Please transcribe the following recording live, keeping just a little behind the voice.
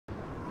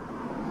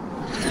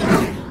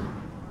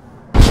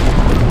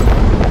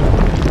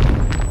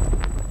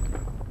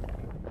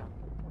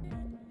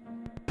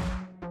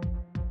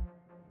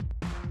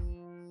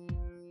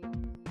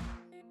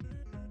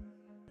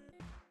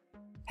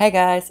Hey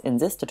guys, in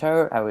this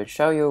tutorial I will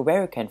show you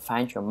where you can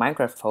find your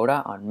Minecraft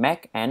folder on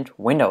Mac and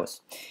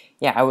Windows.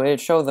 Yeah, I will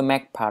show the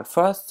Mac part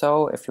first,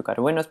 so if you got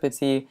a Windows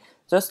PC,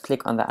 just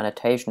click on the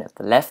annotation at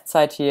the left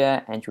side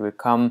here and you will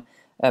come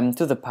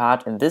to the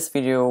part in this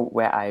video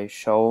where I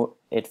show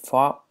it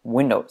for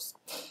Windows.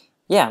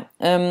 Yeah,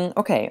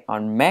 okay,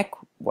 on Mac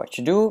what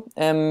you do,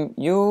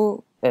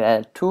 you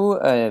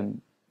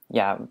two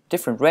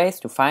different ways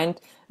to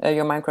find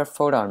your Minecraft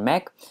folder on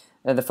Mac.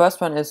 The first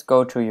one is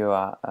go to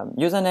your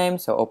username,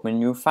 so open a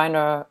new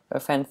Finder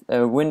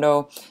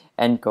window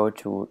and go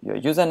to your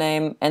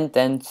username and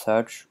then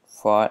search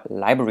for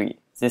library,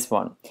 this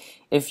one.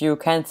 If you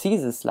can't see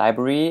this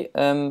library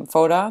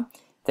folder,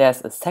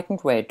 there's a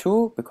second way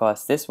too,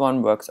 because this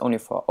one works only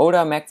for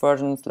older Mac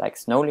versions like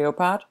Snow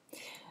Leopard.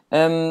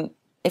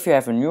 If you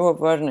have a newer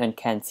version and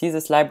can't see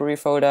this library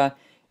folder,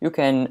 you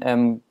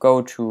can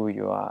go to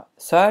your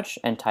search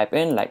and type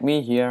in, like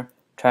me here,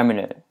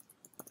 terminal,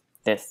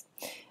 this.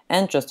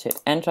 And just hit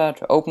enter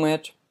to open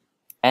it,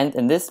 and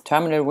in this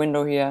terminal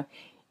window here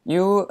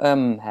you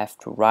have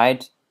to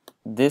write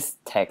this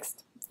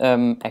text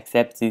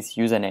except this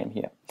username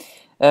here.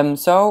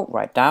 So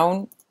write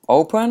down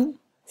open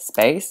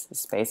space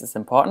is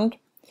important,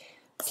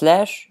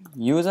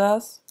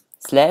 /users/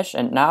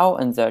 and now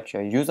insert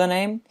your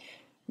username.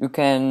 You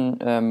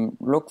can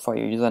look for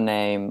your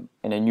username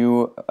in a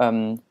new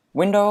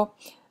window.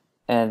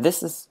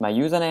 This is my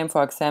username,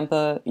 for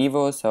example,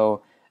 Evo,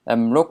 so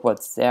look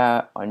what's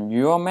there on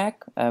your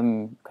Mac.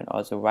 You can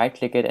also right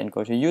click it and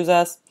go to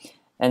users,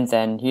 and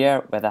then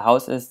here where the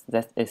house is,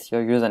 that is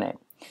your username.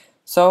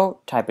 So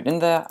type it in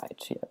there, I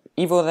type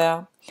Evo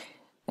there,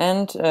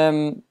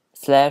 and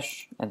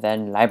slash and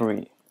then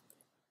library.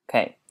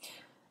 Okay,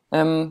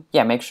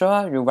 yeah, make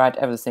sure you write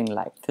everything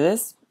like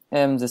this.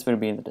 This will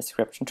be in the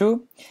description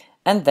too,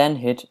 and then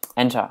hit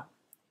enter.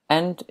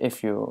 And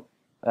if you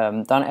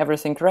done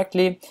everything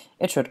correctly,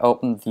 it should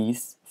open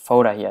this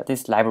folder here,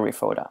 this library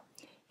folder.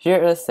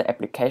 Here is the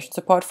application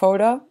support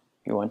folder.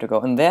 You want to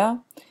go in there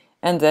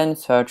and then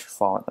search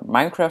for the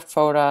Minecraft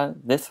folder,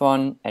 this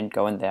one, and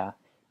go in there,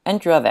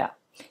 and you are there.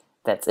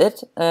 That's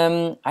it.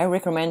 I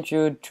recommend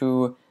you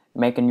to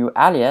make a new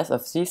alias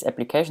of this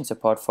application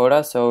support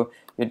folder, so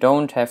you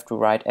don't have to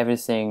write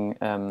everything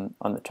on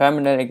the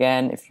terminal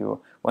again. If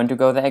you want to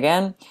go there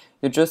again,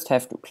 you just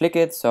have to click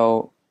it,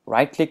 so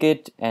right click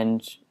it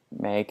and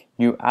make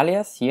new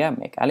alias here,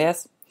 make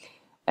alias.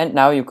 And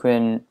now you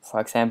can, for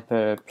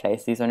example,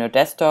 place these on your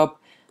desktop,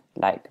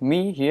 like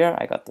me here,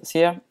 I got this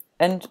here,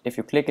 and if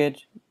you click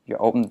it, you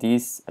open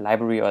this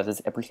library or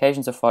this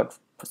application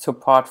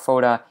support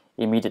folder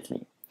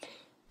immediately.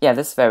 Yeah,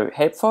 this is very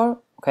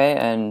helpful, okay,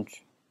 and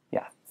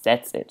yeah,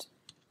 that's it.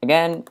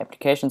 Again,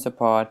 application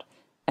support,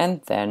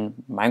 and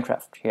then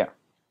Minecraft here.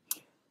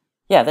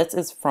 Yeah, that's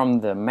it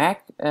from the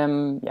Mac.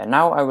 Yeah,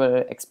 now I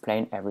will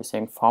explain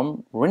everything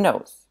from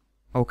Windows.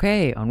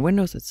 Okay, on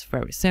Windows it's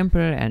very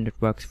simple and it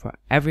works for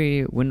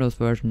every Windows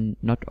version,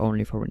 not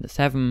only for Windows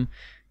 7.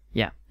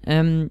 Yeah,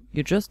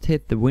 you just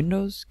hit the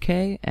Windows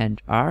key and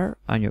R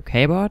on your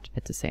keyboard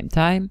at the same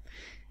time,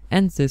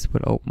 and this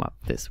will open up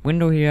this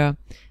window here,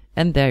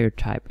 and there you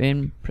type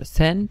in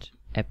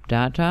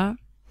 %appdata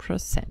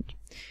 %.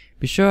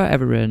 Be sure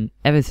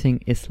everything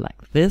is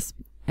like this,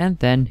 and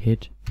then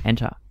hit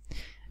enter.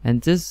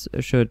 And this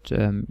should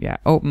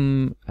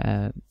open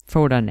a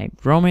folder named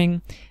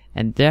roaming,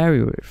 and there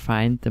you will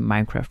find the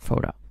Minecraft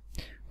folder.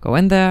 Go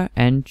in there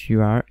and you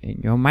are in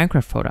your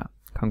Minecraft folder.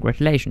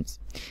 Congratulations.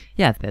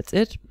 Yeah, that's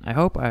it. I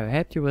hope I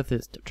helped you with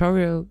this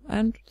tutorial,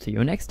 and see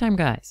you next time,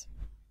 guys.